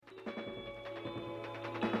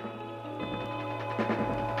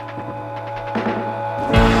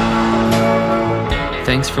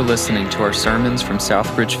Thanks for listening to our sermons from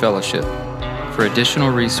Southbridge Fellowship. For additional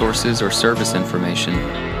resources or service information,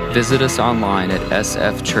 visit us online at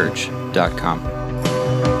sfchurch.com.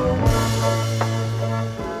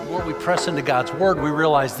 The more we press into God's Word, we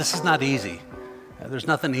realize this is not easy. There's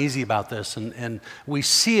nothing easy about this, and we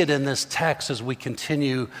see it in this text as we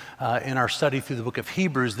continue in our study through the book of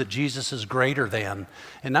Hebrews that Jesus is greater than,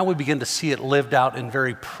 and now we begin to see it lived out in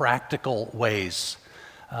very practical ways.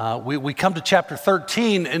 We come to chapter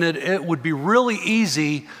 13, and it would be really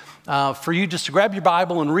easy for you just to grab your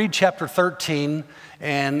Bible and read chapter 13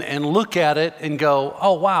 and look at it and go,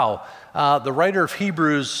 oh, wow, the writer of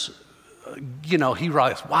Hebrews, he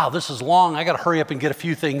writes, wow, this is long. I got to hurry up and get a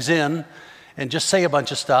few things in and just say a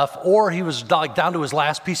bunch of stuff. Or he was like down to his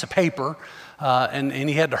last piece of paper, and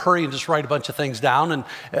he had to hurry and just write a bunch of things down. And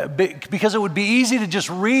because it would be easy to just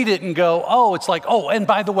read it and go, oh, it's like, oh, and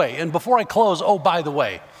by the way, and before I close, oh, by the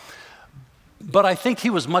way. But I think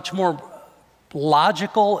he was much more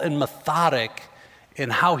logical and methodic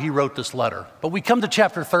in how he wrote this letter. But we come to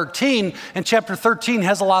chapter 13, and chapter 13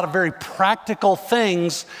 has a lot of very practical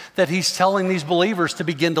things that he's telling these believers to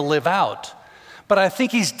begin to live out. But I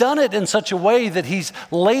think he's done it in such a way that he's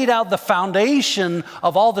laid out the foundation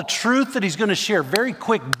of all the truth that he's going to share. Very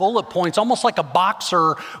quick bullet points, almost like a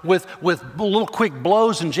boxer with little quick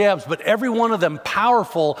blows and jabs, but every one of them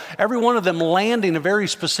powerful, every one of them landing a very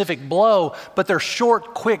specific blow, but they're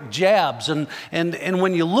short, quick jabs. And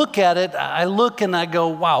when you look at it, I look and I go,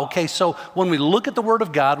 wow, okay, so when we look at the Word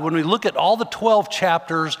of God, when we look at all the 12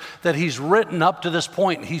 chapters that he's written up to this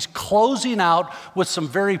point, he's closing out with some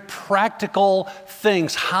very practical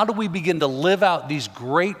things. How do we begin to live out these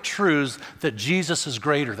great truths that Jesus is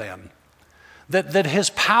greater than? That his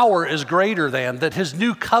power is greater than, that his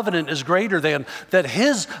new covenant is greater than, that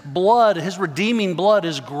his blood, his redeeming blood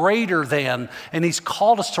is greater than, and he's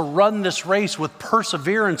called us to run this race with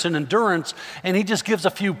perseverance and endurance, and he just gives a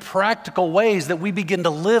few practical ways that we begin to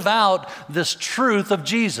live out this truth of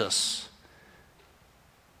Jesus.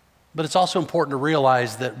 But it's also important to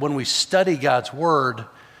realize that when we study God's Word,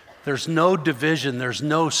 there's no division, there's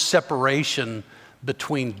no separation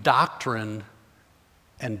between doctrine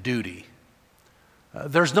and duty.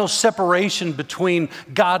 There's no separation between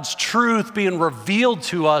God's truth being revealed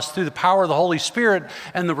to us through the power of the Holy Spirit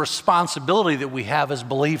and the responsibility that we have as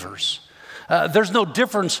believers. There's no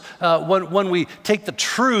difference when we take the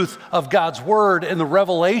truth of God's Word and the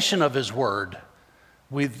revelation of His Word.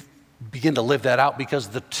 We begin to live that out because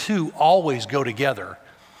the two always go together.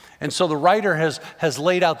 And so the writer has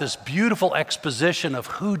laid out this beautiful exposition of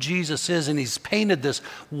who Jesus is, and he's painted this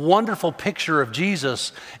wonderful picture of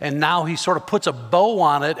Jesus, and now he sort of puts a bow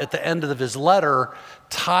on it at the end of his letter,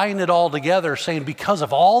 tying it all together, saying, because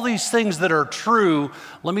of all these things that are true,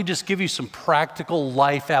 let me just give you some practical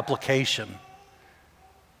life application.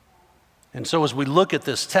 And so as we look at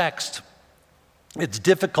this text, it's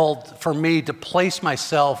difficult for me to place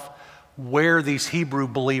myself where these Hebrew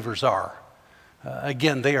believers are.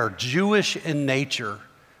 Again, they are Jewish in nature,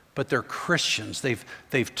 but they're Christians.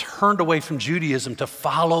 They've turned away from Judaism to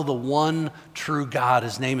follow the one true God.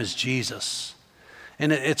 His name is Jesus.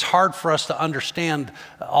 And it's hard for us to understand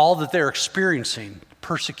all that they're experiencing: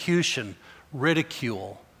 persecution,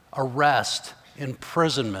 ridicule, arrest,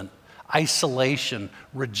 imprisonment, isolation,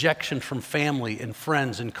 rejection from family and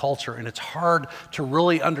friends and culture. And it's hard to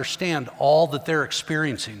really understand all that they're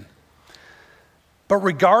experiencing. But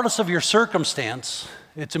regardless of your circumstance,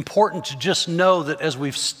 it's important to just know that as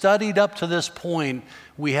we've studied up to this point,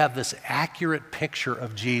 we have this accurate picture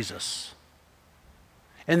of Jesus.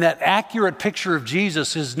 And that accurate picture of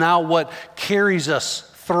Jesus is now what carries us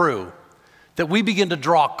through, that we begin to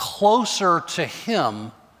draw closer to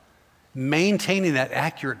Him, maintaining that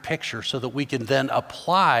accurate picture so that we can then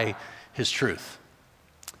apply His truth.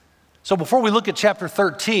 So before we look at chapter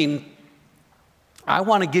 13, I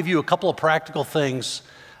want to give you a couple of practical things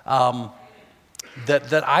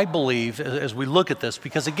that I believe as we look at this,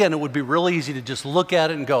 because again, it would be really easy to just look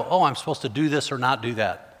at it and go, oh, I'm supposed to do this or not do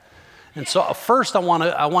that. And so first I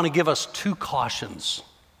want to give us two cautions,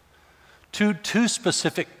 two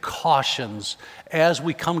specific cautions as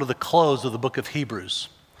we come to the close of the book of Hebrews.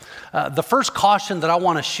 The first caution that I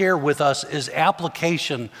want to share with us is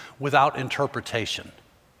application without interpretation.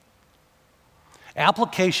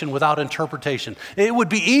 Application without interpretation. It would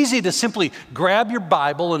be easy to simply grab your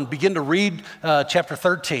Bible and begin to read chapter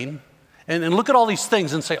 13 and look at all these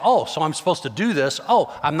things and say, oh, so I'm supposed to do this.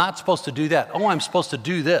 Oh, I'm not supposed to do that. Oh, I'm supposed to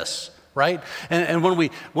do this. right? And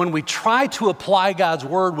when we try to apply God's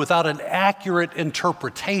word without an accurate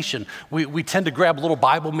interpretation, we tend to grab little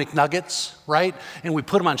Bible McNuggets, right? And we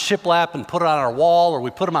put them on shiplap and put it on our wall, or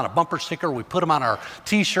we put them on a bumper sticker, or we put them on our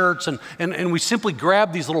t-shirts, and we simply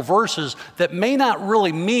grab these little verses that may not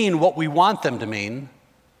really mean what we want them to mean,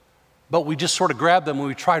 but we just sort of grab them and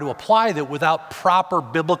we try to apply that without proper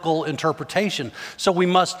biblical interpretation. So we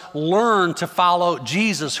must learn to follow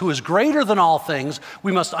Jesus, who is greater than all things.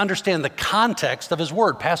 We must understand the context of his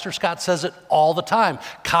word. Pastor Scott says it all the time.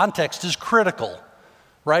 Context is critical,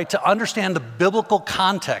 right? To understand the biblical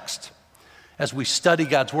context as we study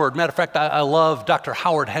God's word. Matter of fact, I love Dr.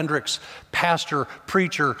 Howard Hendricks, pastor,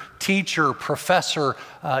 preacher, teacher, professor,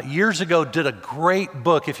 years ago did a great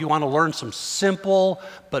book if you want to learn some simple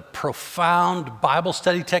but profound Bible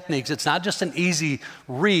study techniques. It's not just an easy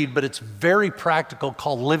read, but it's very practical,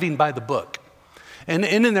 called Living by the Book. And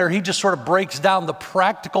in there, he just sort of breaks down the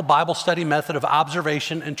practical Bible study method of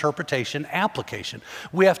observation, interpretation, application.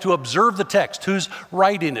 We have to observe the text. Who's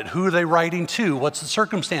writing it? Who are they writing to? What's the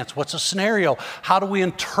circumstance? What's the scenario? How do we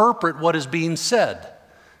interpret what is being said?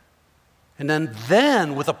 And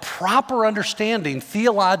then with a proper understanding,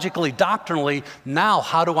 theologically, doctrinally, now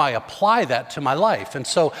how do I apply that to my life? And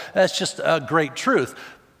so that's just a great truth.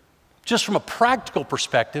 Just from a practical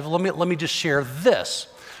perspective, let me just share this.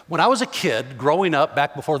 When I was a kid, growing up,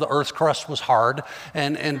 back before the earth's crust was hard,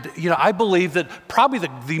 and you know, I believe that probably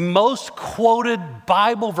the most quoted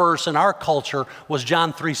Bible verse in our culture was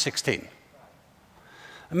John 3:16. As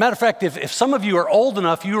a matter of fact, if some of you are old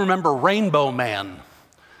enough, you remember Rainbow Man.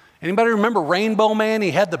 Anybody remember Rainbow Man?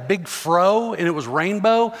 He had the big fro, and it was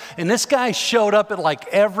rainbow, and this guy showed up at like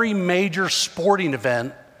every major sporting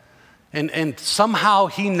event. And somehow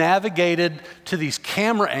he navigated to these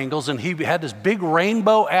camera angles, and he had this big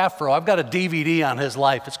rainbow afro. I've got a DVD on his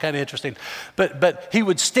life. It's kind of interesting. But he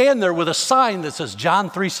would stand there with a sign that says John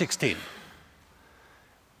 3:16.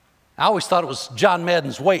 I always thought it was John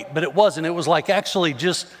Madden's weight, but it wasn't. It was like actually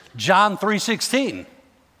just John 3:16.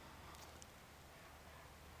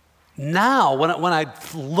 Now, when I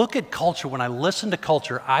look at culture, when I listen to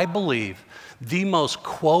culture, I believe the most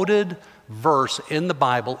quoted verse in the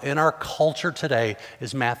Bible, in our culture today,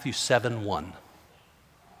 is Matthew 7:1.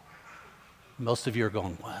 Most of you are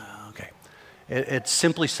going, wow, okay. It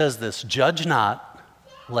simply says this: judge not,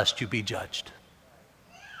 lest you be judged.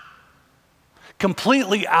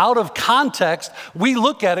 Completely out of context, we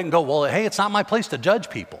look at it and go, well, hey, it's not my place to judge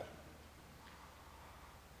people.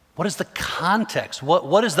 What is the context?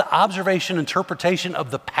 What is the observation, interpretation of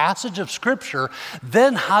the passage of Scripture?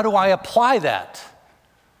 Then how do I apply that?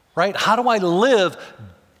 Right? How do I live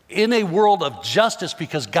in a world of justice?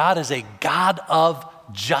 Because God is a God of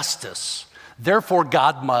justice. Therefore,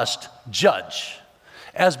 God must judge.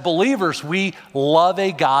 As believers, we love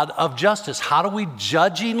a God of justice. How do we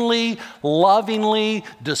judgingly, lovingly,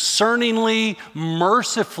 discerningly,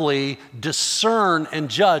 mercifully discern and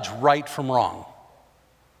judge right from wrong?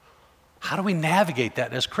 How do we navigate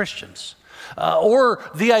that as Christians? Or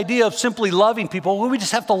the idea of simply loving people, well, we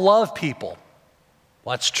just have to love people.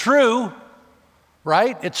 Well, that's true,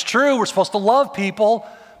 right? It's true. We're supposed to love people.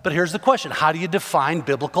 But here's the question. How do you define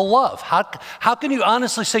biblical love? How can you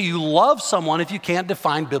honestly say you love someone if you can't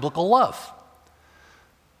define biblical love?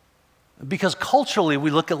 Because culturally, we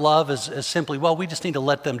look at love as simply, well, we just need to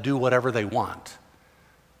let them do whatever they want.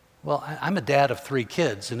 Well, I'm a dad of 3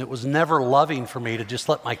 kids, and it was never loving for me to just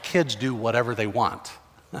let my kids do whatever they want.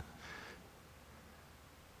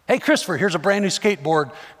 Hey, Christopher, here's a brand new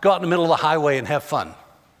skateboard. Go out in the middle of the highway and have fun,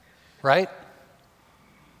 right?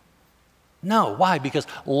 No, why? Because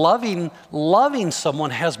loving someone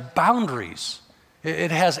has boundaries.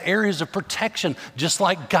 It has areas of protection, just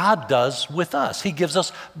like God does with us. He gives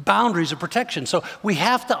us boundaries of protection. So we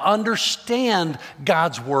have to understand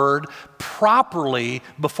God's word properly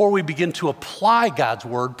before we begin to apply God's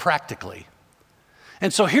word practically.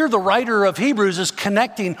 And so here the writer of Hebrews is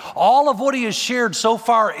connecting all of what he has shared so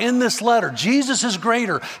far in this letter. Jesus is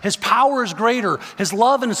greater. His power is greater. His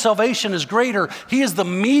love and salvation is greater. He is the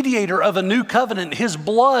mediator of a new covenant. His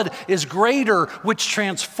blood is greater, which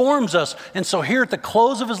transforms us. And so here at the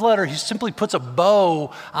close of his letter, he simply puts a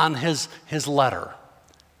bow on his letter.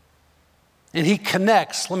 And he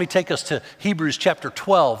connects. Let me take us to Hebrews chapter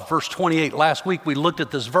 12, verse 28. Last week we looked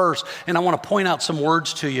at this verse, and I want to point out some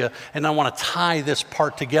words to you, and I want to tie this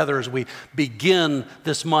part together as we begin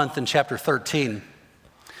this month in chapter 13.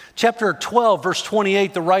 Chapter 12, verse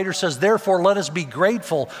 28, the writer says, therefore let us be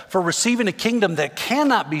grateful for receiving a kingdom that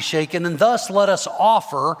cannot be shaken, and thus let us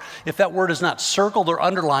offer, if that word is not circled or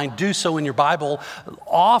underlined, do so in your Bible,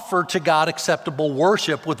 offer to God acceptable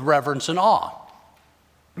worship with reverence and awe.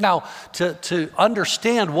 Now, to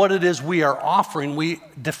understand what it is we are offering, we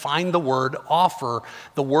define the word offer.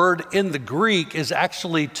 The word in the Greek is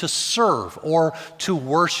actually to serve or to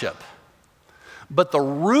worship. But the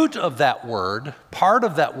root of that word, part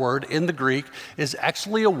of that word in the Greek, is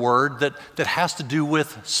actually a word that has to do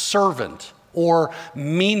with servant or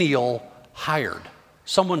menial hired.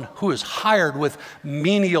 Someone who is hired with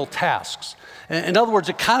menial tasks. In other words,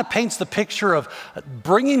 it kind of paints the picture of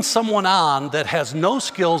bringing someone on that has no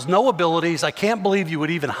skills, no abilities. I can't believe you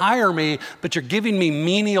would even hire me, but you're giving me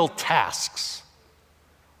menial tasks.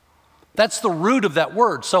 That's the root of that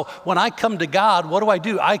word. So when I come to God, what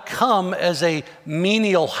do? I come as a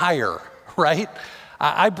menial hire, right?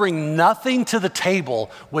 I bring nothing to the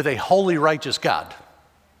table with a holy, righteous God.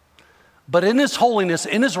 But in His holiness,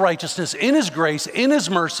 in His righteousness, in His grace, in His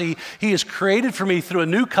mercy, He has created for me through a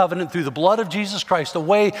new covenant, through the blood of Jesus Christ, a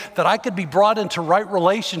way that I could be brought into right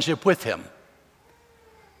relationship with Him.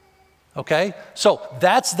 Okay? So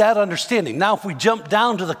that's that understanding. Now, if we jump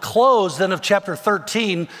down to the close then of chapter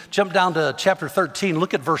 13, jump down to chapter 13,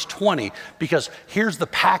 look at verse 20, because here's the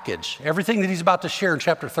package. Everything that he's about to share in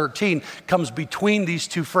chapter 13 comes between these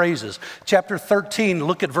two phrases. Chapter 13,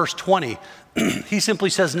 look at verse 20. He simply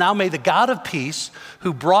says, "Now may the God of peace,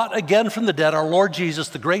 who brought again from the dead our Lord Jesus,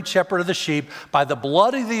 the great shepherd of the sheep, by the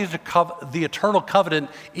blood of the eternal covenant,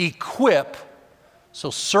 equip,"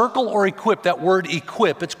 so circle or equip, that word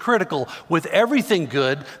equip, it's critical, "with everything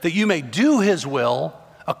good, that you may do His will,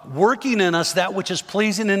 working in us that which is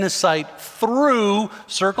pleasing in His sight, through,"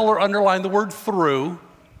 circle or underline the word through,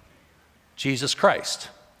 "Jesus Christ."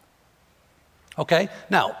 Okay,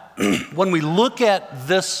 now, when we look at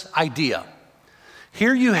this idea,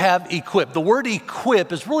 here you have equip. The word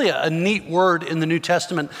equip is really a neat word in the New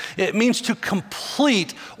Testament. It means to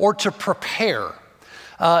complete or to prepare.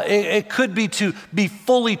 It could be to be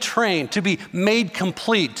fully trained, to be made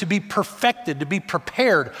complete, to be perfected, to be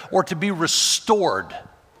prepared, or to be restored.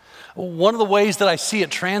 One of the ways that I see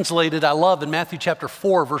it translated, I love in Matthew chapter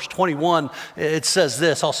 4, verse 21, it says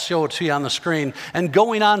this, I'll show it to you on the screen. "And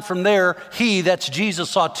going on from there, he," that's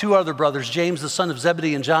Jesus, "saw two other brothers, James the son of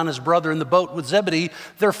Zebedee and John his brother, in the boat with Zebedee,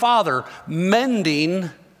 their father, mending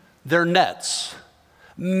their nets."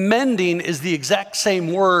 Mending is the exact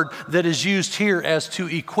same word that is used here as to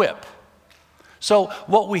equip. So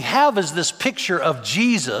what we have is this picture of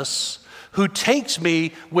Jesus who takes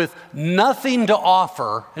me with nothing to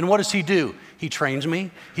offer, and what does He do? He trains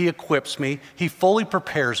me, He equips me, He fully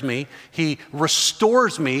prepares me, He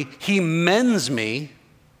restores me, He mends me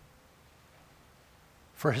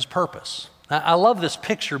for His purpose. I love this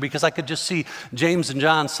picture because I could just see James and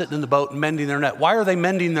John sitting in the boat mending their net. Why are they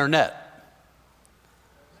mending their net?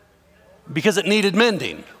 Because it needed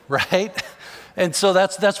mending, right? And so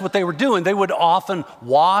that's what they were doing. They would often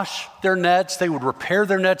wash their nets. They would repair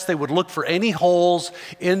their nets. They would look for any holes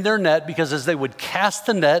in their net, because as they would cast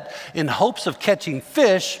the net in hopes of catching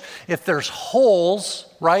fish, if there's holes,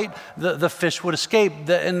 right, the fish would escape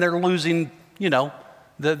and they're losing,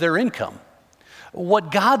 their income. What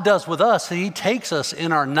God does with us, He takes us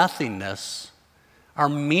in our nothingness, our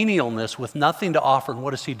menialness with nothing to offer. And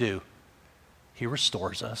what does He do? He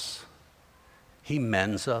restores us. He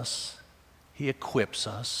mends us. He equips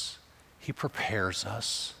us. He prepares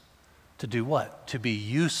us to do what? To be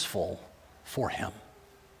useful for Him.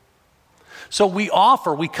 So we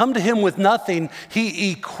come to Him with nothing.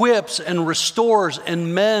 He equips and restores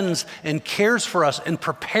and mends and cares for us and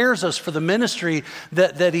prepares us for the ministry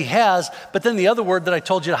that He has. But then the other word that I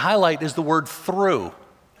told you to highlight is the word through.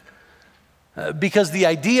 Because the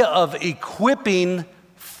idea of equipping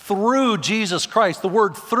through Jesus Christ, the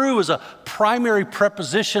word through is a primary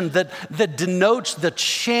preposition that denotes the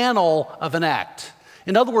channel of an act.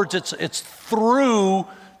 In other words, it's through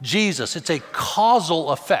Jesus. It's a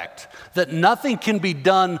causal effect, that nothing can be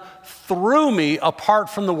done through me apart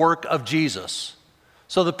from the work of Jesus.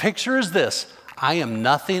 So the picture is this: I am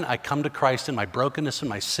nothing. I come to Christ in my brokenness and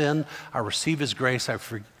my sin. I receive His grace. I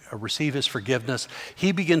receive His forgiveness.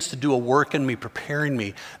 He begins to do a work in me, preparing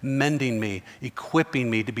me, mending me, equipping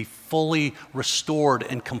me to be fully restored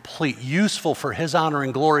and complete, useful for His honor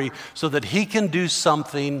and glory, so that He can do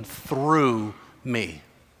something through me.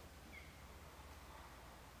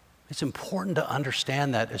 It's important to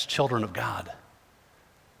understand that as children of God.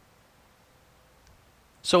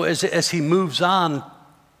 So as He moves on,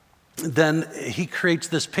 then He creates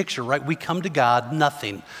this picture, right? We come to God,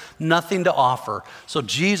 nothing to offer. So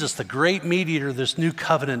Jesus, the great mediator of this new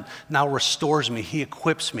covenant, now restores me. He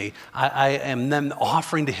equips me. I am then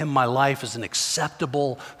offering to Him my life as an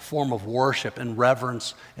acceptable form of worship and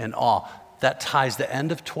reverence and awe. That ties the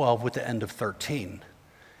end of 12 with the end of 13.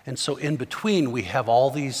 And so in between, we have all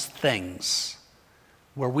these things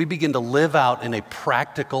where we begin to live out in a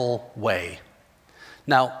practical way.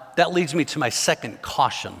 Now, that leads me to my second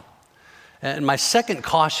caution. And my second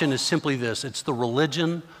caution is simply this: it's the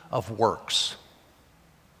religion of works.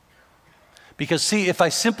 Because see, if I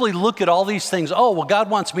simply look at all these things, oh, well, God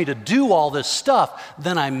wants me to do all this stuff,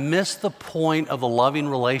 then I miss the point of the loving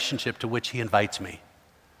relationship to which He invites me.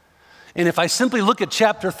 And if I simply look at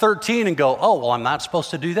chapter 13 and go, oh, well, I'm not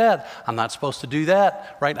supposed to do that. I'm not supposed to do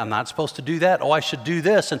that, right? I'm not supposed to do that. Oh, I should do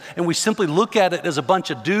this. And we simply look at it as a bunch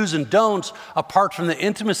of do's and don'ts apart from the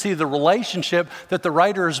intimacy of the relationship that the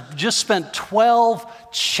writer has just spent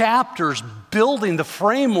 12 chapters building the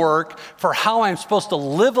framework for how I'm supposed to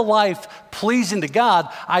live a life pleasing to God.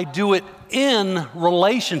 I do it in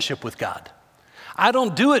relationship with God. I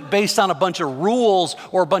don't do it based on a bunch of rules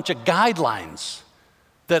or a bunch of guidelines.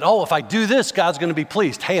 That, oh, if I do this, God's going to be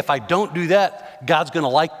pleased. Hey, if I don't do that, God's going to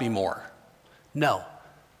like me more. No.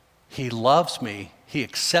 He loves me. He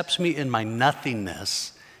accepts me in my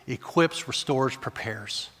nothingness, equips, restores,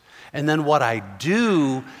 prepares. And then what I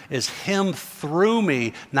do is Him through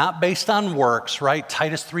me, not based on works, right?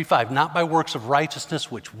 Titus 3:5, not by works of righteousness,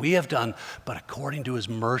 which we have done, but according to His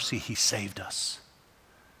mercy, He saved us.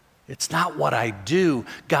 It's not what I do.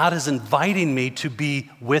 God is inviting me to be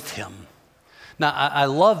with Him. Now, I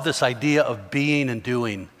love this idea of being and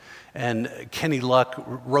doing. And Kenny Luck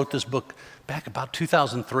wrote this book back about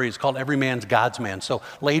 2003. It's called Every Man's God's Man. So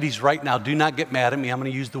ladies, right now, do not get mad at me. I'm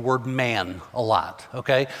going to use the word man a lot,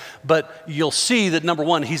 okay? But you'll see that, number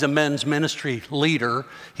one, he's a men's ministry leader.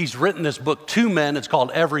 He's written this book to men. It's called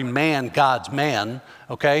Every Man God's Man,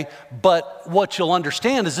 okay? But what you'll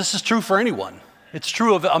understand is this is true for anyone. It's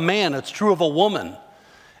true of a man. It's true of a woman.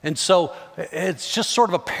 And so it's just sort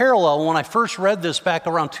of a parallel. When I first read this back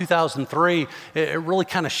around 2003, it really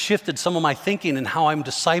kind of shifted some of my thinking and how I'm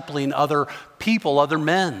discipling other people, other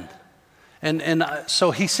men. And so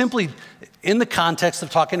he simply, in the context of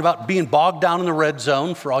talking about being bogged down in the red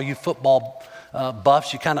zone, for all you football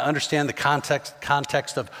buffs, you kind of understand the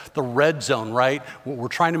context of the red zone, right? We're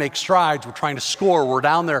trying to make strides, we're trying to score, we're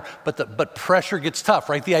down there, but pressure gets tough,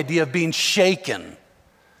 right? The idea of being shaken.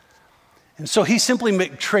 And so he simply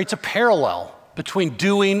creates a parallel between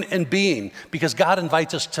doing and being, because God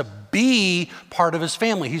invites us to be part of His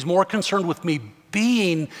family. He's more concerned with me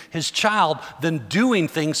being His child than doing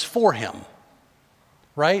things for Him,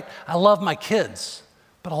 right? I love my kids,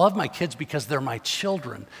 but I love my kids because they're my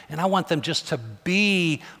children, and I want them just to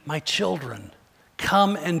be my children.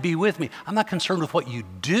 Come and be with me. I'm not concerned with what you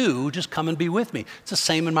do, just come and be with me. It's the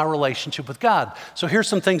same in my relationship with God. So here's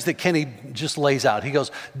some things that Kenny just lays out. He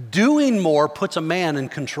goes, doing more puts a man in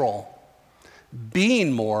control.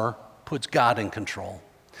 Being more puts God in control.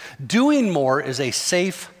 Doing more is a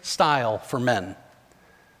safe style for men.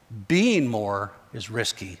 Being more is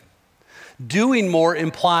risky. Doing more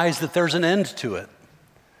implies that there's an end to it.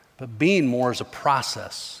 But being more is a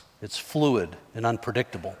process. It's fluid and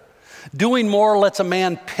unpredictable. Doing more lets a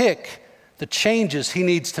man pick the changes he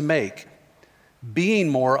needs to make. Being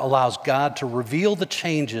more allows God to reveal the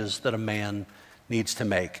changes that a man needs to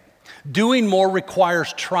make. Doing more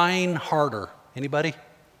requires trying harder. Anybody?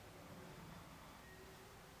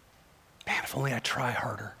 Man, if only I try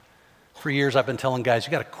harder. For years I've been telling guys,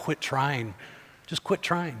 you got to quit trying. Just quit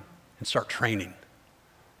trying and start training,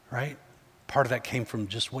 right? Part of that came from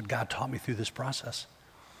just what God taught me through this process.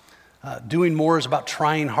 Doing more is about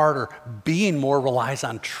trying harder. Being more relies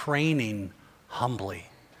on training humbly.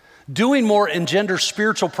 Doing more engenders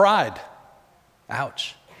spiritual pride.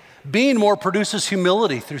 Ouch. Being more produces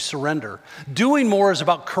humility through surrender. Doing more is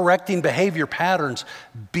about correcting behavior patterns.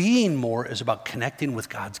 Being more is about connecting with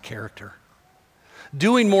God's character.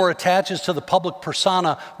 Doing more attaches to the public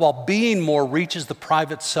persona, while being more reaches the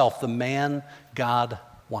private self, the man God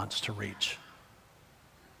wants to reach.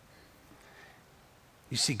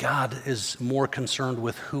 You see, God is more concerned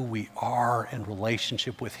with who we are in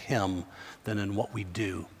relationship with Him than in what we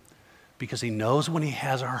do. Because He knows when He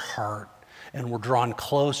has our heart and we're drawn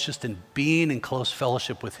close just in being in close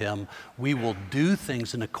fellowship with Him, we will do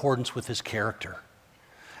things in accordance with His character.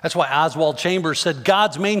 That's why Oswald Chambers said,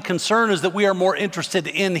 God's main concern is that we are more interested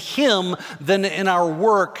in Him than in our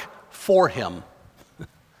work for Him.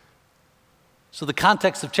 So the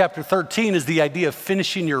context of chapter 13 is the idea of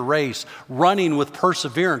finishing your race, running with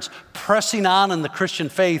perseverance, pressing on in the Christian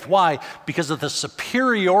faith. Why? Because of the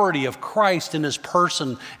superiority of Christ in His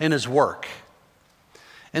person and His work.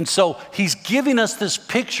 And so he's giving us this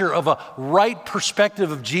picture of a right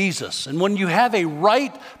perspective of Jesus. And when you have a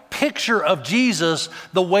right picture of Jesus,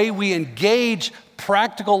 the way we engage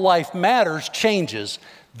practical life matters changes.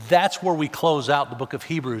 That's where we close out the book of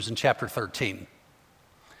Hebrews in chapter 13.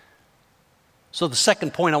 So the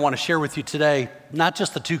second point I want to share with you today, not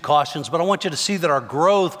just the two cautions, but I want you to see that our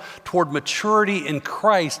growth toward maturity in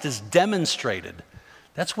Christ is demonstrated.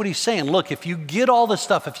 That's what he's saying. Look, if you get all this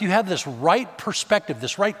stuff, if you have this right perspective,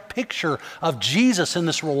 this right picture of Jesus and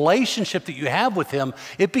this relationship that you have with him,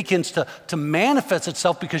 it begins to manifest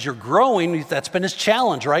itself because you're growing. That's been his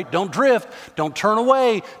challenge, right? Don't drift. Don't turn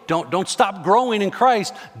away. Don't stop growing in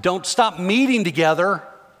Christ. Don't stop meeting together.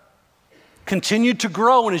 Continue to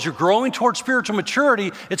grow, and as you're growing towards spiritual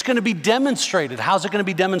maturity, it's going to be demonstrated. How's it going to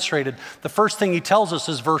be demonstrated? The first thing he tells us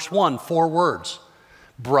is verse 1, 4 words: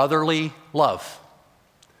 brotherly love.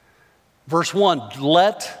 Verse 1,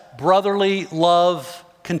 let brotherly love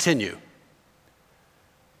continue.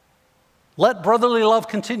 Let brotherly love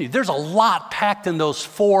continue. There's a lot packed in those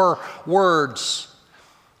 4 words.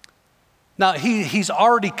 Now, he's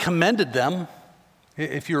already commended them.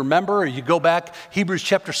 If you remember, or you go back, Hebrews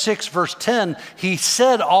chapter 6, verse 10, he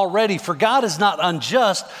said already, for God is not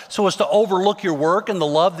unjust so as to overlook your work and the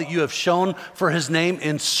love that you have shown for his name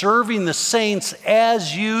in serving the saints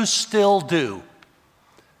as you still do.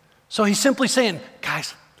 So he's simply saying,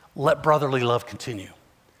 guys, let brotherly love continue.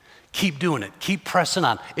 Keep doing it. Keep pressing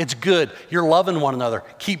on. It's good. You're loving one another.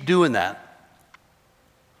 Keep doing that.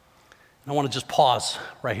 And I want to just pause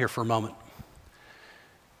right here for a moment.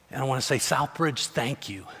 And I want to say, Southbridge, thank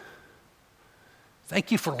you.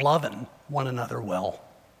 Thank you for loving one another well.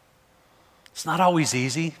 It's not always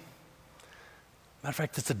easy. Matter of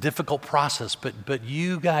fact, it's a difficult process, but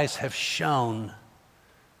you guys have shown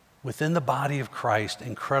within the body of Christ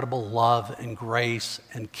incredible love and grace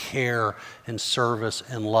and care and service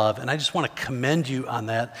and love. And I just want to commend you on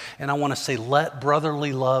that. And I want to say, let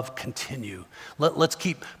brotherly love continue. Let's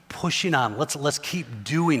keep pushing on. Let's keep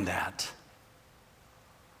doing that.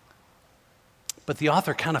 But the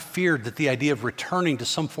author kind of feared that the idea of returning to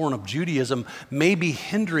some form of Judaism may be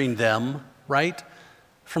hindering them, right,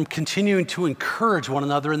 from continuing to encourage one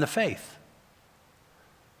another in the faith.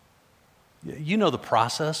 You know the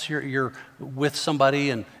process. You're with somebody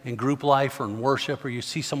in group life or in worship, or you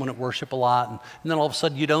see someone at worship a lot, and then all of a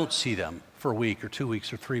sudden you don't see them for a week or 2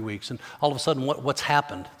 weeks or 3 weeks, and all of a sudden what's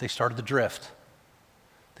happened? They started to drift.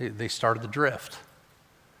 They started to drift.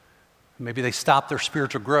 Maybe they stopped their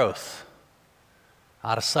spiritual growth.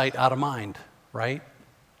 Out of sight, out of mind, right?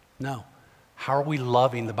 No. How are we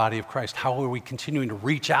loving the body of Christ? How are we continuing to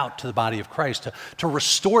reach out to the body of Christ, to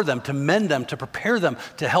restore them, to mend them, to prepare them,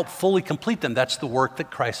 to help fully complete them? That's the work that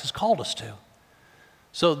Christ has called us to.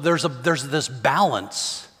 So there's this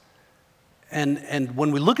balance. And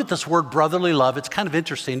when we look at this word brotherly love, it's kind of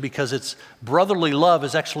interesting because it's brotherly love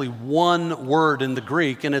is actually one word in the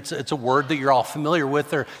Greek, and it's a word that you're all familiar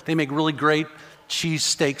with. They make really great cheese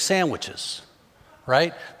steak sandwiches.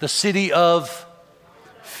 Right? The city of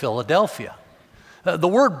Philadelphia. The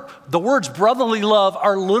words brotherly love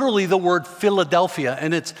are literally the word Philadelphia,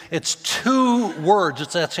 and it's 2 words.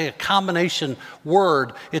 It's actually a combination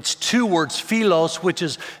word. It's 2 words, philos, which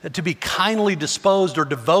is to be kindly disposed or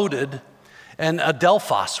devoted, and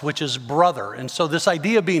adelphos, which is brother. And so this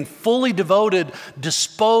idea of being fully devoted,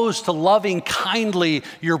 disposed to loving kindly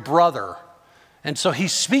your brother. And so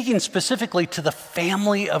he's speaking specifically to the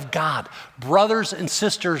family of God, brothers and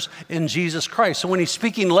sisters in Jesus Christ. So when he's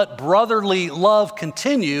speaking, let brotherly love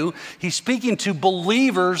continue, he's speaking to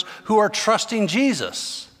believers who are trusting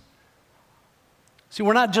Jesus. See,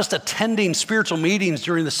 we're not just attending spiritual meetings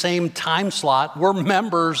during the same time slot. We're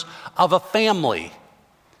members of a family.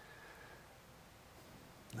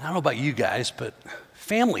 I don't know about you guys, but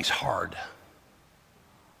family's hard,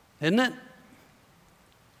 isn't it?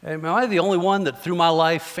 Am I the only one that through my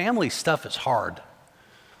life, family stuff is hard?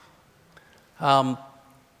 You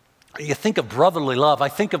think of brotherly love. I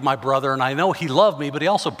think of my brother, and I know he loved me, but he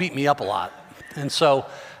also beat me up a lot. And so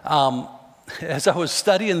as I was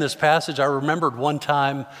studying this passage, I remembered one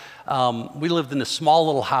time we lived in a small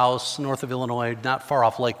little house north of Illinois, not far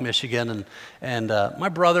off Lake Michigan, and my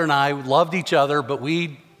brother and I loved each other, but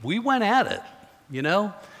we went at it, you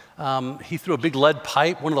know? He threw a big lead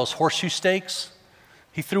pipe, one of those horseshoe stakes.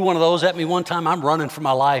 He threw one of those at me one time. I'm running for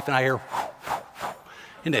my life, and I hear,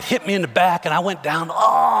 and it hit me in the back, and I went down.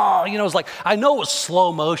 Oh, you know, it was like, I know it was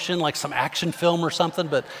slow motion, like some action film or something,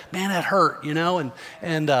 but man, it hurt, you know.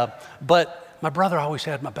 But my brother always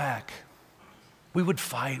had my back. We would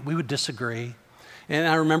fight, we would disagree. And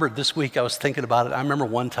I remember this week I was thinking about it. I remember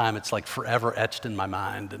one time it's like forever etched in my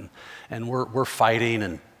mind, and we're fighting,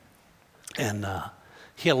 and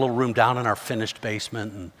he had a little room down in our finished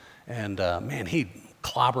basement, and man, he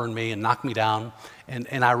clobbering me and knocked me down.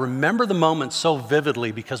 And I remember the moment so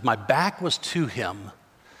vividly because my back was to him,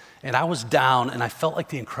 And I was down, and I felt like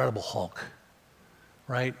the Incredible Hulk,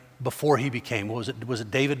 right? Before he became, was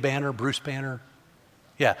it David Banner, Bruce Banner?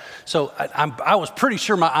 Yeah, so I was pretty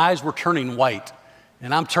sure my eyes were turning white,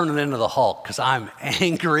 and I'm turning into the Hulk because I'm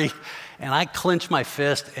angry, and I clenched my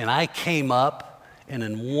fist, and I came up, and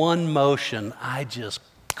in one motion, I just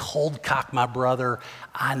cold cocked my brother.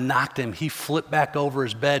 I knocked him. He flipped back over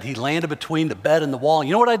his bed. He landed between the bed and the wall. And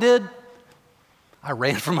you know what I did? I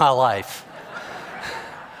ran for my life.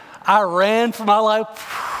 I ran for my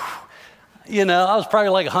life. You know, I was probably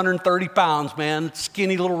like 130 pounds, man.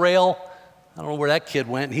 Skinny little rail. I don't know where that kid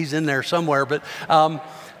went. He's in there somewhere. But,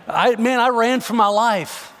 I ran for my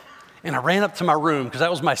life. And I ran up to my room because that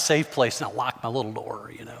was my safe place, and I locked my little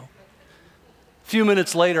door, you know. A few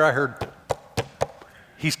minutes later, I heard,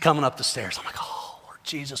 he's coming up the stairs. I'm like, oh, Lord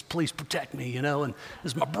Jesus, please protect me, you know. And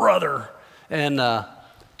this is my brother. And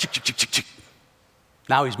chick, chick, chick, chick, chick.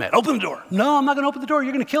 Now he's mad. Open the door. No, I'm not going to open the door.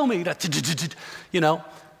 You're going to kill me. You know.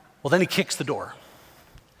 Well, then he kicks the door.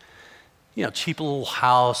 You know, cheap little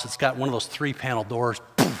house. It's got one of those 3-panel doors.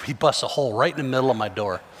 He busts a hole right in the middle of my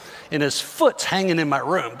door. And his foot's hanging in my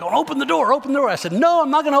room, going, open the door, open the door. I said, no, I'm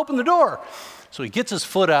not going to open the door. So he gets his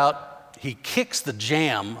foot out. He kicks the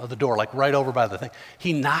jamb of the door, like right over by the thing.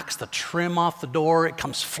 He knocks the trim off the door. It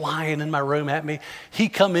comes flying in my room at me. He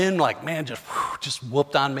come in like, man, just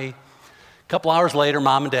whooped on me. A couple hours later,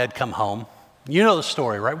 Mom and Dad come home. You know the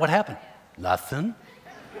story, right? What happened? Nothing.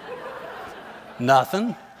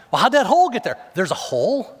 Nothing. Well, how'd that hole get there? There's a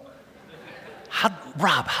hole?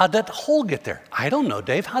 Rob, how'd that hole get there? I don't know,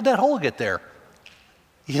 Dave. How'd that hole get there?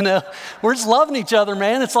 You know, we're just loving each other,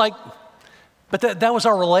 man. It's like, but that was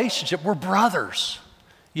our relationship. We're brothers.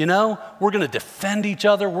 You know, we're going to defend each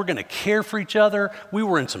other. We're going to care for each other. We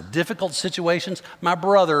were in some difficult situations. My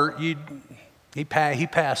brother, he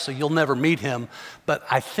passed, so you'll never meet him. But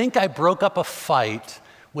I think I broke up a fight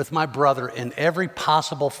with my brother in every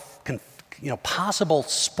possible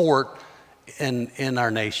sport in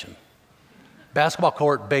our nation. Basketball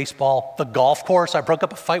court, baseball, the golf course. I broke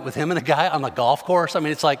up a fight with him and a guy on the golf course. I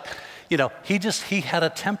mean, it's like, you know, he had a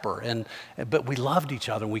temper, but we loved each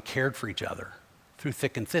other and we cared for each other through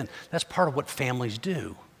thick and thin. That's part of what families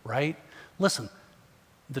do, right? Listen,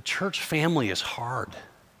 the church family is hard.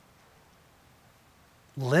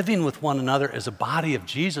 Living with one another as a body of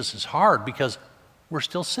Jesus is hard because we're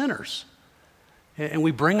still sinners. And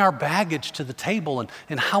we bring our baggage to the table,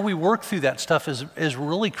 and how we work through that stuff is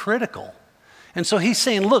really critical. And so he's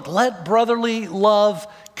saying, look, let brotherly love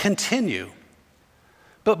continue.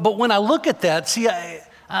 But when I look at that, see,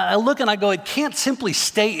 I look and I go, it can't simply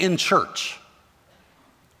stay in church,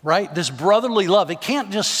 right? This brotherly love, it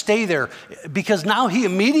can't just stay there, because now he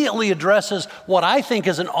immediately addresses what I think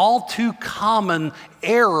is an all too common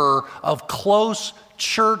error of close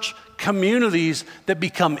church communities that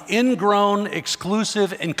become ingrown,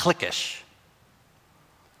 exclusive, and cliquish.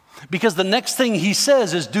 Because the next thing he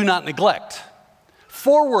says is do not neglect.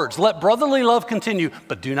 4 words, let brotherly love continue,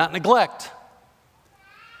 but do not neglect.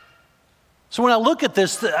 So when I look at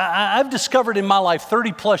this, I've discovered in my life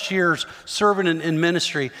 30 plus years serving in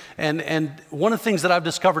ministry, and one of the things that I've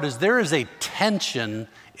discovered is there is a tension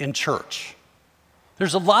in church.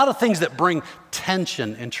 There's a lot of things that bring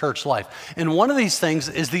tension in church life. And one of these things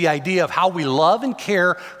is the idea of how we love and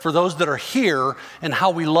care for those that are here and how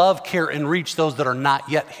we love, care, and reach those that are not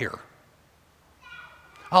yet here.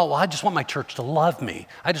 Oh, well, I just want my church to love me.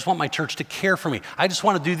 I just want my church to care for me. I just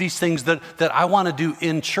want to do these things that I want to do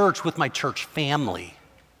in church with my church family.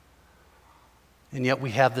 And yet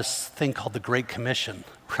we have this thing called the Great Commission,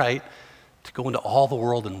 right? To go into all the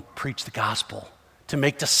world and preach the gospel, to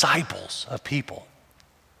make disciples of people.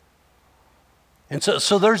 And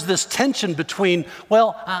so there's this tension between,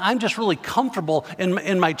 well, I'm just really comfortable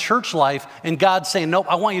in my church life, and God's saying, nope,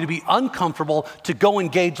 I want you to be uncomfortable to go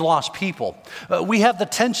engage lost people. We have the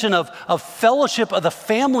tension of fellowship of the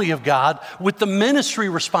family of God with the ministry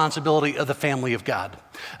responsibility of the family of God.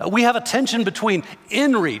 We have a tension between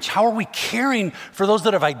in-reach. How are we caring for those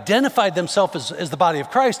that have identified themselves as the body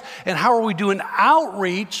of Christ? And how are we doing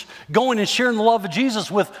outreach, going and sharing the love of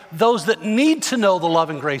Jesus with those that need to know the love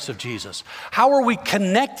and grace of Jesus? How are we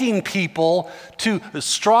connecting people to a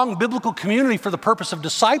strong biblical community for the purpose of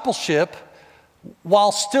discipleship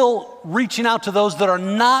while still reaching out to those that are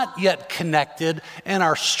not yet connected and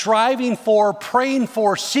are striving for, praying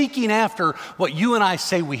for, seeking after what you and I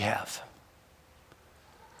say we have?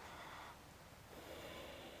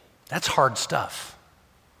 That's hard stuff.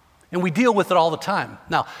 And we deal with it all the time.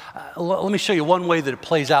 Now, let me show you one way that it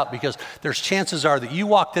plays out, because there's chances are that you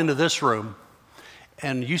walked into this room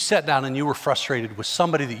and you sat down and you were frustrated with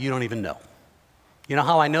somebody that you don't even know. You know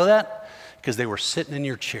how I know that? Because they were sitting in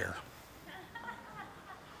your chair.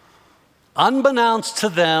 Unbeknownst to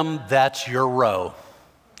them, that's your row,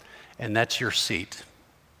 and that's your seat.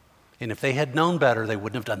 And if they had known better, they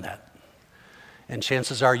wouldn't have done that. And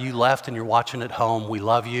chances are you left and you're watching at home. We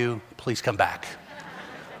love you. Please come back.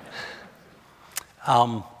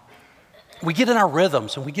 We get in our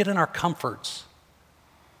rhythms and we get in our comforts.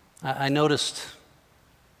 I noticed,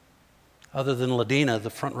 other than Ladina, the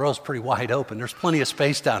front row is pretty wide open. There's plenty of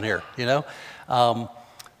space down here, you know?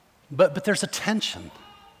 But there's a tension.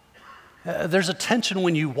 There's a tension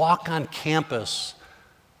when you walk on campus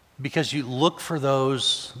because you look for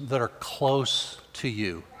those that are close to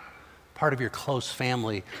you, part of your close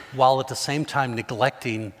family, while at the same time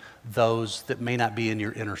neglecting those that may not be in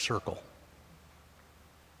your inner circle.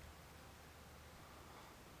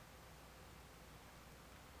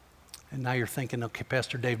 And now you're thinking, okay,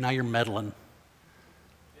 Pastor Dave, now you're meddling.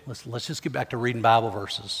 Let's just get back to reading Bible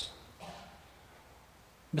verses.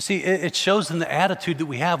 But see, it shows in the attitude that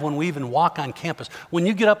we have when we even walk on campus. When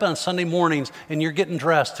you get up on Sunday mornings and you're getting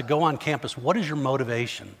dressed to go on campus, what is your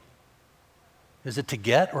motivation? Is it to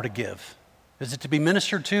get or to give? Is it to be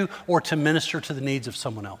ministered to or to minister to the needs of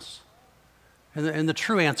someone else? And the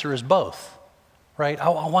true answer is both, right? I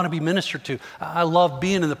want to be ministered to. I love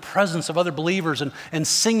being in the presence of other believers and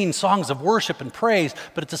singing songs of worship and praise,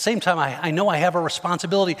 but at the same time, I know I have a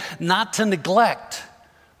responsibility not to neglect,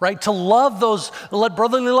 right? To love those, let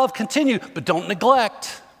brotherly love continue, but don't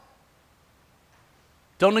neglect.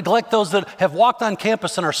 Don't neglect those that have walked on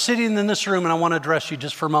campus and are sitting in this room, and I want to address you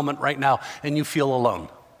just for a moment right now, and you feel alone.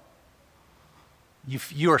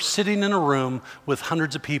 You are sitting in a room with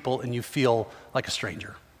hundreds of people, and you feel like a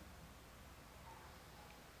stranger.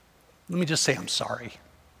 Let me just say I'm sorry.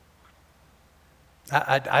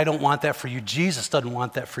 I don't want that for you. Jesus doesn't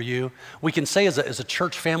want that for you. We can say as a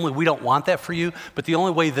church family, we don't want that for you, but the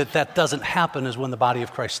only way that doesn't happen is when the body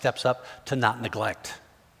of Christ steps up to not neglect.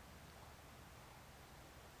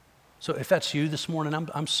 So if that's you this morning,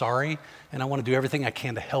 I'm sorry, and I want to do everything I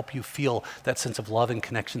can to help you feel that sense of love and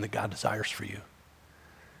connection that God desires for you.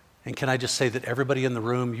 And can I just say that everybody in the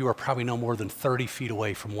room, you are probably no more than 30 feet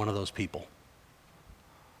away from one of those people.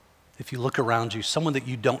 If you look around you, someone that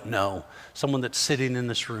you don't know, someone that's sitting in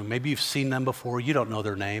this room, maybe you've seen them before, you don't know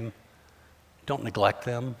their name. Don't neglect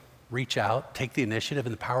them. Reach out, take the initiative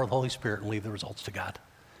and the power of the Holy Spirit and leave the results to God.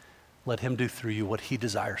 Let Him do through you what He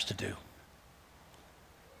desires to do.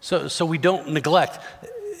 So we don't neglect.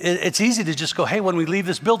 It's easy to just go, hey, when we leave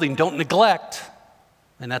this building, don't neglect.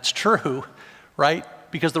 And that's true, right?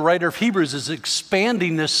 Because the writer of Hebrews is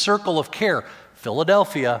expanding this circle of care.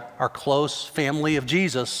 Philadelphia, our close family of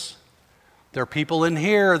Jesus. There are people in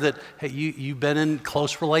here that, hey, you've been in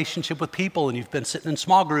close relationship with people and you've been sitting in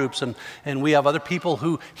small groups, and we have other people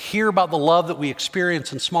who hear about the love that we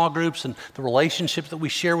experience in small groups and the relationships that we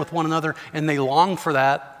share with one another, and they long for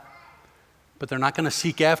that, but they're not going to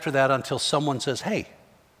seek after that until someone says, hey,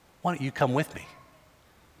 why don't you come with me,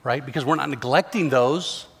 right? Because we're not neglecting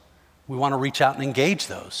those. We want to reach out and engage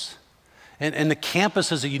those. And the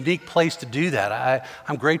campus is a unique place to do that.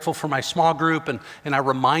 I'm grateful for my small group, and I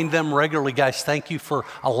remind them regularly, guys, thank you for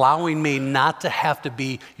allowing me not to have to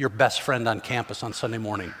be your best friend on campus on Sunday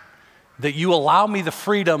morning. That you allow me the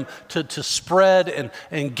freedom to spread and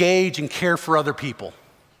engage and care for other people.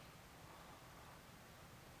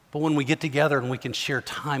 But when we get together and we can share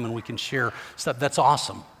time and we can share stuff, that's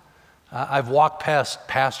awesome. I've walked past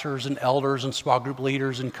pastors and elders and small group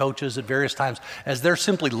leaders and coaches at various times as they're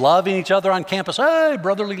simply loving each other on campus. Hey,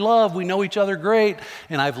 brotherly love, we know each other great.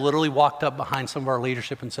 And I've literally walked up behind some of our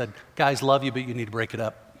leadership and said, guys, love you, but you need to break it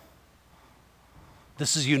up.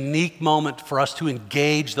 This is a unique moment for us to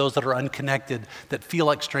engage those that are unconnected, that feel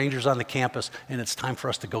like strangers on the campus, and it's time for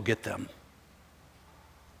us to go get them.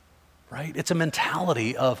 Right? It's a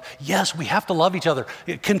mentality of, yes, we have to love each other.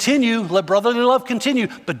 Continue, let brotherly love continue,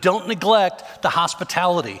 but don't neglect the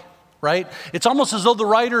hospitality, right? It's almost as though the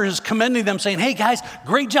writer is commending them, saying, hey guys,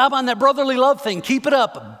 great job on that brotherly love thing, keep it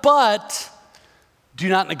up, but do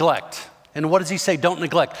not neglect. And what does he say? Don't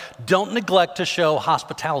neglect. Don't neglect to show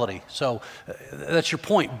hospitality. So that's your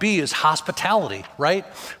point. B is hospitality, right?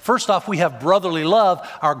 First off, we have brotherly love.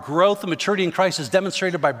 Our growth and maturity in Christ is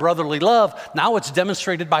demonstrated by brotherly love. Now it's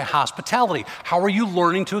demonstrated by hospitality. How are you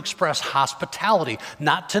learning to express hospitality?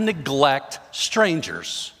 Not to neglect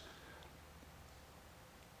strangers.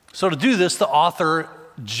 So to do this, the author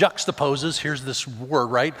juxtaposes, here's this word,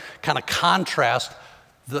 right? Kind of contrast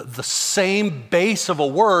the same base of a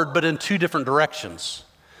word, but in two different directions.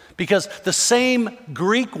 Because the same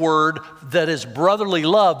Greek word that is brotherly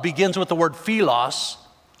love begins with the word philos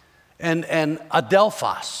and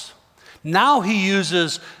adelphos. Now he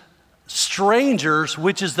uses strangers,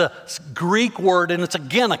 which is the Greek word, and it's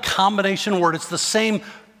again a combination word. It's the same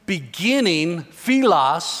beginning,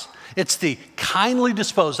 philos. It's the kindly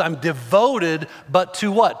disposed. I'm devoted, but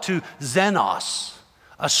to what? To xenos,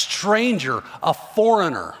 a stranger, a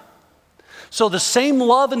foreigner. So the same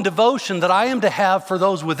love and devotion that I am to have for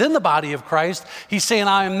those within the body of Christ, he's saying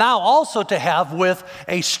I am now also to have with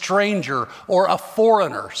a stranger or a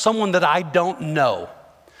foreigner, someone that I don't know.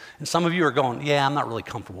 And some of you are going, yeah, I'm not really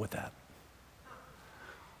comfortable with that.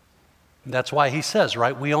 And that's why he says,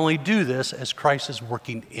 right, we only do this as Christ is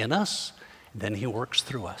working in us, then he works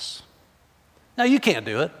through us. Now you can't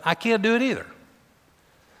do it. I can't do it either.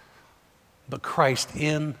 But Christ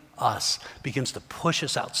in us begins to push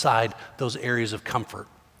us outside those areas of comfort.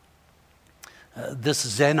 This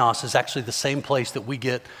xenos is actually the same place that we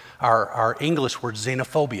get our English word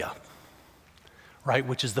xenophobia, right?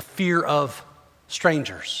 Which is the fear of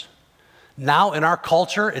strangers. Now in our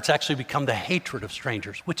culture, it's actually become the hatred of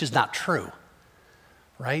strangers, which is not true,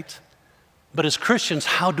 right? But as Christians,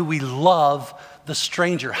 how do we love the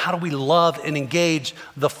stranger? How do we love and engage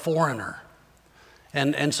the foreigner?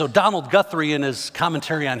 And so Donald Guthrie, in his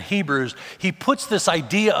commentary on Hebrews, he puts this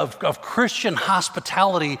idea of Christian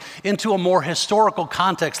hospitality into a more historical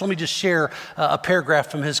context. Let me just share a paragraph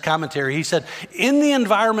from his commentary. He said, in the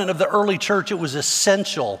environment of the early church, it was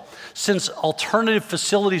essential, since alternative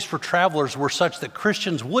facilities for travelers were such that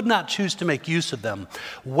Christians would not choose to make use of them.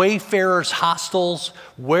 Wayfarers' hostels,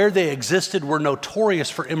 where they existed, were notorious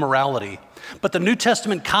for immorality. But the New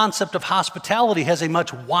Testament concept of hospitality has a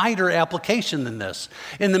much wider application than this.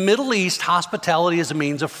 In the Middle East, hospitality is a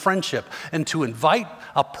means of friendship, and to invite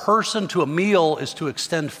a person to a meal is to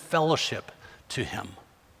extend fellowship to him.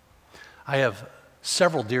 I have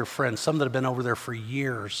several dear friends, some that have been over there for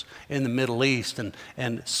years in the Middle East,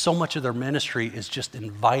 and so much of their ministry is just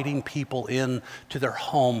inviting people in to their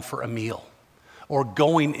home for a meal, or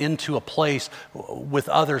going into a place with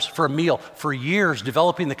others for a meal. For years,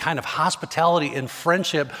 developing the kind of hospitality and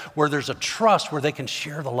friendship where there's a trust, where they can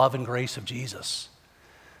share the love and grace of Jesus.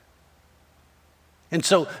 And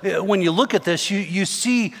so when you look at this, you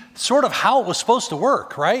see sort of how it was supposed to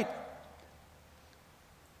work, right?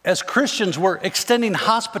 As Christians, we're extending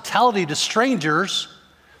hospitality to strangers,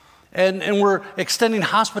 and we're extending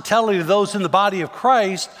hospitality to those in the body of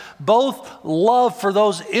Christ. Both love for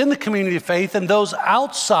those in the community of faith and those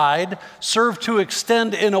outside serve to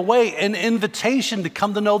extend, in a way, an invitation to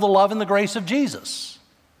come to know the love and the grace of Jesus.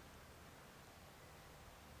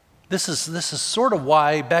 This is sort of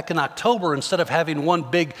why back in October, instead of having one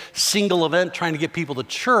big single event trying to get people to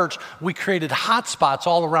church, we created hotspots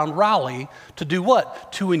all around Raleigh to do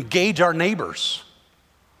what? To engage our neighbors.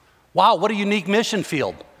 Wow, what a unique mission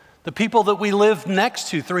field. The people that we live next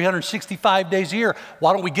to 365 days a year,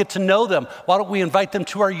 why don't we get to know them? Why don't we invite them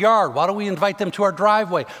to our yard? Why don't we invite them to our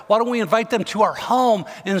driveway? Why don't we invite them to our home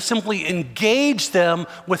and simply engage them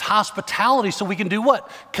with hospitality so we can do what?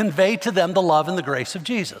 Convey to them the love and the grace of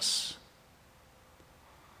Jesus.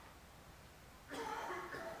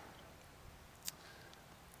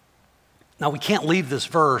 Now, we can't leave this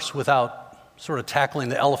verse without sort of tackling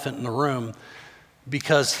the elephant in the room,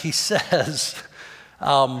 because he says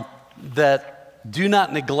that do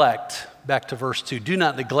not neglect, back to verse 2, do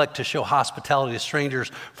not neglect to show hospitality to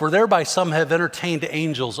strangers, for thereby some have entertained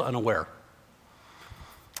angels unaware.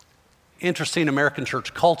 Interesting American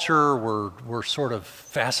church culture, we're sort of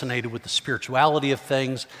fascinated with the spirituality of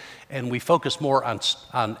things, and we focus more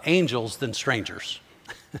on angels than strangers.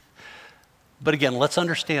 But again, let's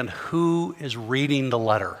understand who is reading the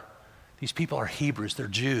letter. These people are Hebrews, they're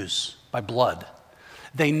Jews by blood.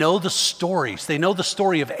 They know the stories. They know the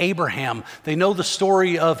story of Abraham. They know the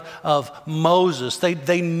story of Moses.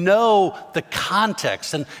 They know the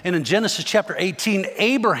context. And in Genesis chapter 18,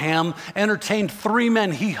 Abraham entertained 3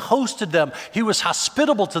 men. He hosted them. He was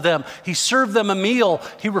hospitable to them. He served them a meal.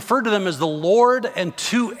 He referred to them as the Lord and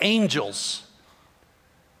 2 angels.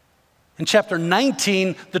 In chapter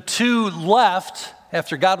 19, the 2 left.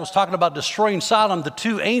 After God was talking about destroying Sodom, the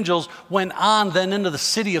 2 angels went on then into the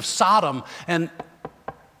city of Sodom. And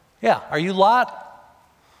yeah, are you Lot?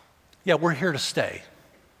 Yeah, we're here to stay.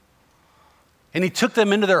 And he took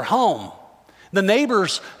them into their home. The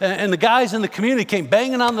neighbors and the guys in the community came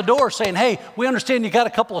banging on the door saying, hey, we understand you got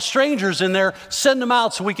a couple of strangers in there. Send them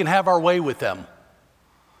out so we can have our way with them.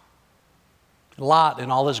 Lot,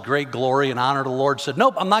 in all his great glory and honor to the Lord, said,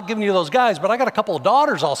 nope, I'm not giving you those guys, but I got a couple of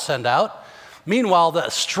daughters I'll send out. Meanwhile, the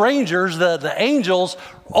strangers, the angels,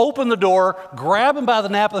 open the door, grab him by the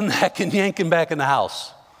nape of the neck, and yank him back in the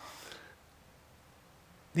house.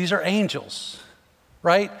 These are angels.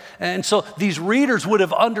 right? And so these readers would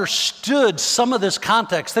have understood some of this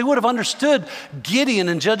context. They would have understood Gideon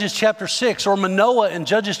in Judges chapter 6 or Manoah in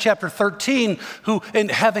Judges chapter 13 who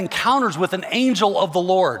have encounters with an angel of the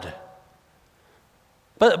Lord.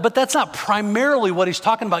 But that's not primarily what he's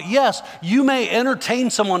talking about. Yes, you may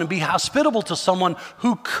entertain someone and be hospitable to someone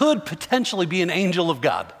who could potentially be an angel of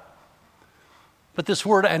God. But this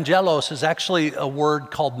word angelos is actually a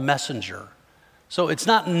word called messenger. So it's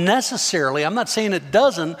not necessarily, I'm not saying it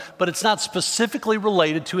doesn't, but it's not specifically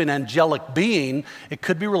related to an angelic being. It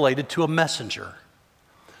could be related to a messenger.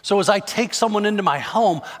 So as I take someone into my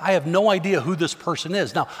home, I have no idea who this person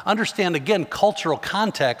is. Now, understand again, cultural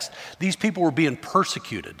context, these people were being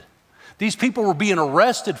persecuted. These people were being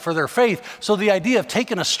arrested for their faith. So the idea of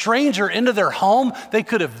taking a stranger into their home, they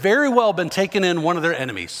could have very well been taken in one of their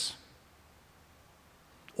enemies.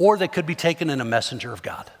 Or they could be taken in a messenger of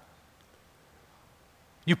God.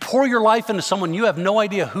 You pour your life into someone, you have no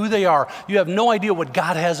idea who they are. You have no idea what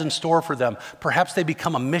God has in store for them. Perhaps they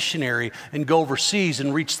become a missionary and go overseas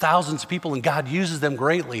and reach thousands of people, and God uses them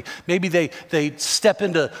greatly. Maybe they step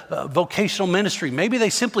into vocational ministry. Maybe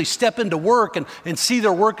they simply step into work and see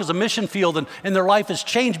their work as a mission field, and their life has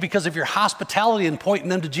changed because of your hospitality and pointing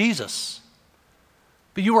them to Jesus.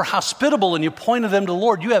 But you were hospitable and you pointed them to the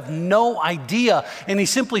Lord. You have no idea. And he's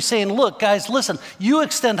simply saying, look, guys, listen, you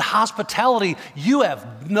extend hospitality. You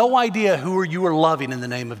have no idea who you are loving in the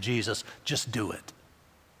name of Jesus. Just do it.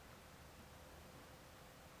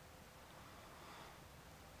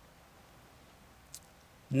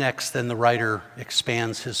 Next, then the writer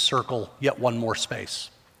expands his circle yet one more space.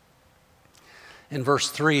 In verse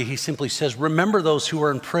 3, he simply says, remember those who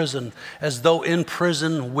are in prison as though in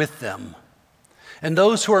prison with them. And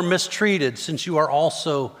those who are mistreated, since you are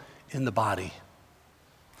also in the body.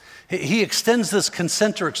 He extends this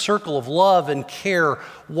concentric circle of love and care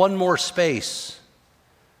one more space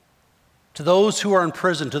to those who are in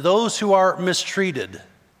prison, to those who are mistreated.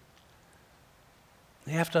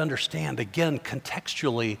 They have to understand, again,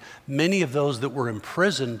 contextually, many of those that were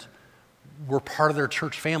imprisoned were part of their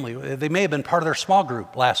church family. They may have been part of their small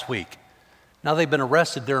group last week. Now they've been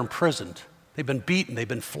arrested, they're imprisoned. They've been beaten, they've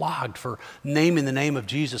been flogged for naming the name of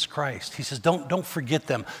Jesus Christ. He says, don't forget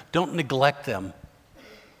them, don't neglect them.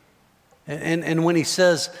 And when he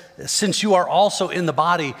says, since you are also in the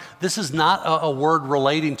body, this is not a word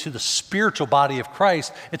relating to the spiritual body of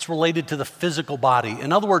Christ, it's related to the physical body.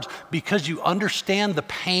 In other words, because you understand the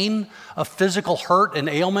pain of physical hurt and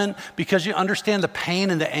ailment, because you understand the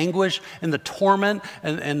pain and the anguish and the torment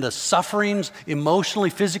and the sufferings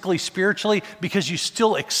emotionally, physically, spiritually, because you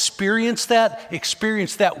still experience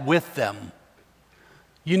that with them.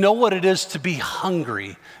 You know what it is to be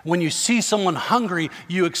hungry. When you see someone hungry,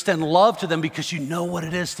 you extend love to them because you know what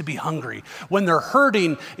it is to be hungry. When they're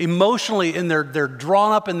hurting emotionally and they're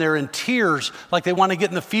drawn up and they're in tears, like they want to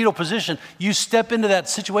get in the fetal position, you step into that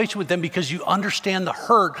situation with them because you understand the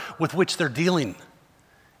hurt with which they're dealing.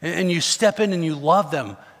 And you step in and you love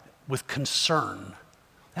them with concern.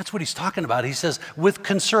 That's what he's talking about. He says, with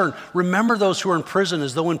concern, remember those who are in prison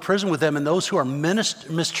as though in prison with them, and those who are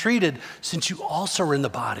mistreated, since you also are in the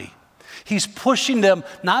body. He's pushing them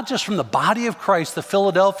not just from the body of Christ, the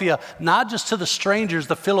Philadelphia, not just to the strangers,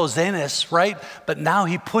 the Philoxenes, right? But now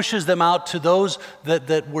he pushes them out to those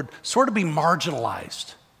that would sort of be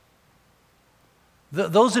marginalized.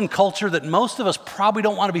 Those in culture that most of us probably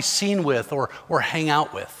don't want to be seen with or hang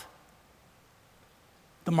out with.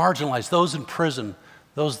 The marginalized, those in prison,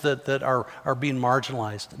 those that are being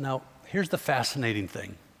marginalized. Now, here's the fascinating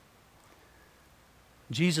thing.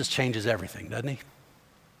 Jesus changes everything, doesn't he?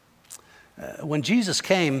 When Jesus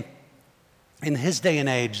came, in his day and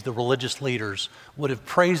age, the religious leaders would have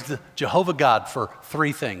praised Jehovah God for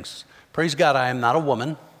three things. Praise God, I am not a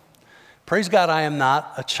woman. Praise God, I am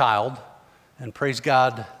not a child. And praise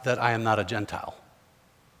God that I am not a Gentile.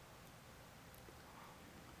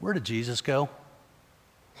 Where did Jesus go?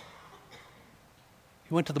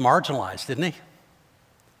 He went to the marginalized, didn't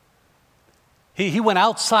he? He went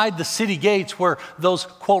outside the city gates where those,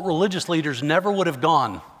 quote, religious leaders never would have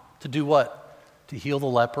gone to do what? To heal the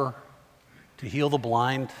leper, to heal the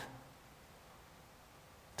blind,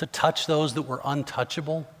 to touch those that were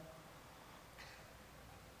untouchable.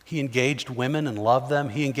 He engaged women and loved them.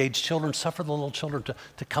 He engaged children, suffer the little children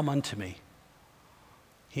to come unto me.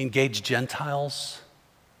 He engaged Gentiles.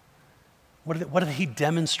 What did he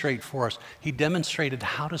demonstrate for us? He demonstrated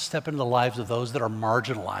how to step into the lives of those that are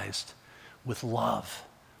marginalized with love,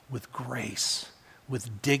 with grace,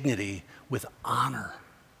 with dignity, with honor.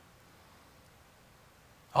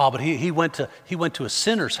 Oh, but he went to a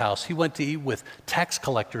sinner's house. He went to eat with tax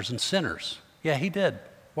collectors and sinners. Yeah, he did.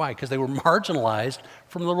 Why? Because they were marginalized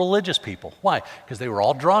from the religious people. Why? Because they were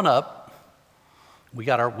all drawn up. We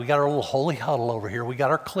got our little holy huddle over here. We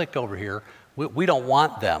got our clique over here. We don't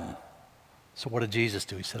want them. So what did Jesus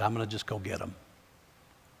do? He said, I'm going to just go get them.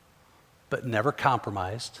 But never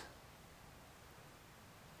compromised.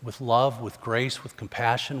 With love, with grace, with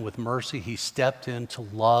compassion, with mercy, he stepped in to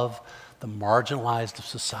love the marginalized of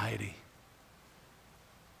society.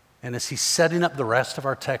 And as he's setting up the rest of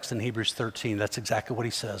our text in Hebrews 13, that's exactly what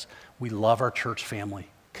he says. We love our church family.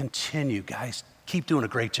 Continue, guys. Keep doing a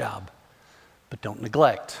great job. But don't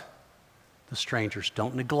neglect the strangers.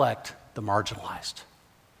 Don't neglect the marginalized.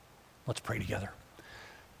 Let's pray together.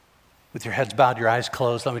 With your heads bowed, your eyes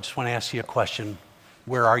closed, I just want to ask you a question.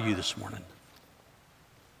 Where are you this morning?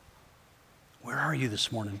 Where are you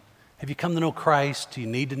this morning? Have you come to know Christ? Do you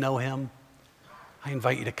need to know him? I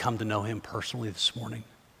invite you to come to know him personally this morning.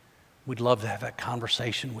 We'd love to have that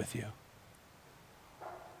conversation with you.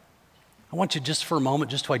 I want you just for a moment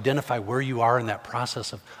just to identify where you are in that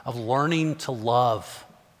process of learning to love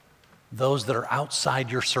those that are outside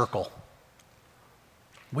your circle.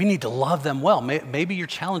 We need to love them well. Maybe your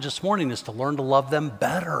challenge this morning is to learn to love them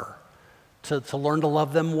better, to learn to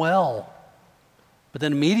love them well. But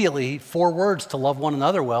then immediately, 4 words to love one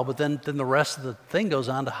another well, but then the rest of the thing goes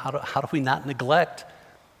on to how do we not neglect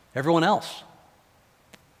everyone else?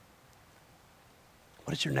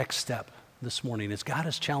 What is your next step this morning? As God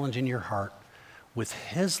is challenging your heart with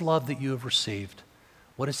his love that you have received,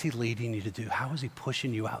 what is he leading you to do? How is he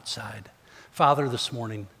pushing you outside? Father, this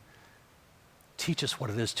morning, teach us what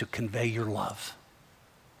it is to convey your love.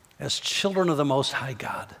 As children of the Most High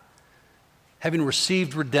God, having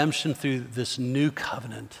received redemption through this new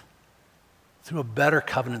covenant, through a better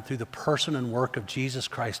covenant, through the person and work of Jesus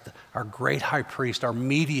Christ, our great high priest, our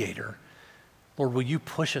mediator, Lord, will you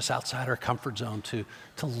push us outside our comfort zone to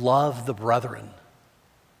love the brethren,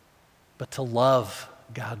 but to love,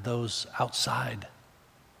 God, those outside,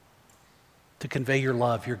 to convey your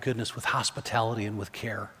love, your goodness with hospitality and with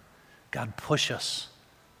care. God, push us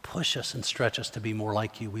and stretch us to be more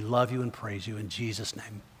like you. We love you and praise you in Jesus'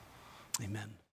 name. Amen.